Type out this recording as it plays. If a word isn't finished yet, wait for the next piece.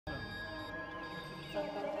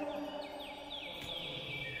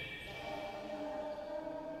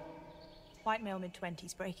White male,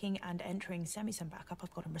 mid-20s, breaking and entering. Send me some backup.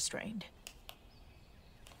 I've got him restrained.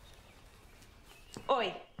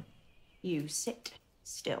 Oi! You sit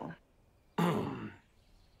still.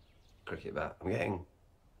 Cricket bat. I'm getting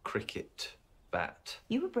cricket bat.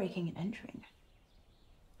 You were breaking and entering.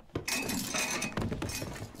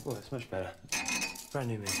 Oh, that's much better. Brand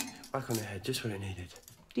new me. Back on the head, just what I needed.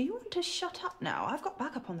 Do you want to shut up now? I've got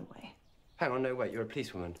backup on the way. Hang on, no, wait, you're a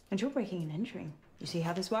policewoman. And you're breaking and entering. You see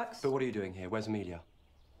how this works? But what are you doing here? Where's Amelia?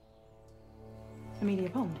 Amelia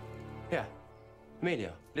Pond. Yeah.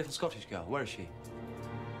 Amelia, little Scottish girl. Where is she?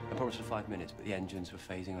 I promised for 5 minutes, but the engines were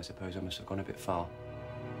phasing. I suppose I must have gone a bit far.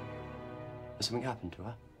 Has something happened to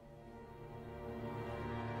her?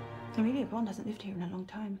 Amelia Pond hasn't lived here in a long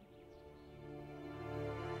time.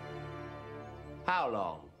 How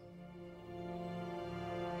long?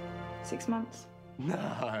 6 months.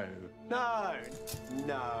 No, no,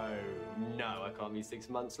 no, no. I can't be 6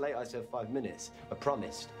 months late. I said 5 minutes. I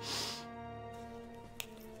promised.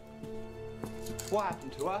 What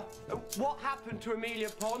happened to her? What happened to Amelia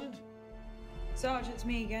Pond? Sarge, it's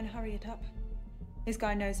me again. Hurry it up. This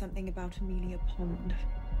guy knows something about Amelia Pond.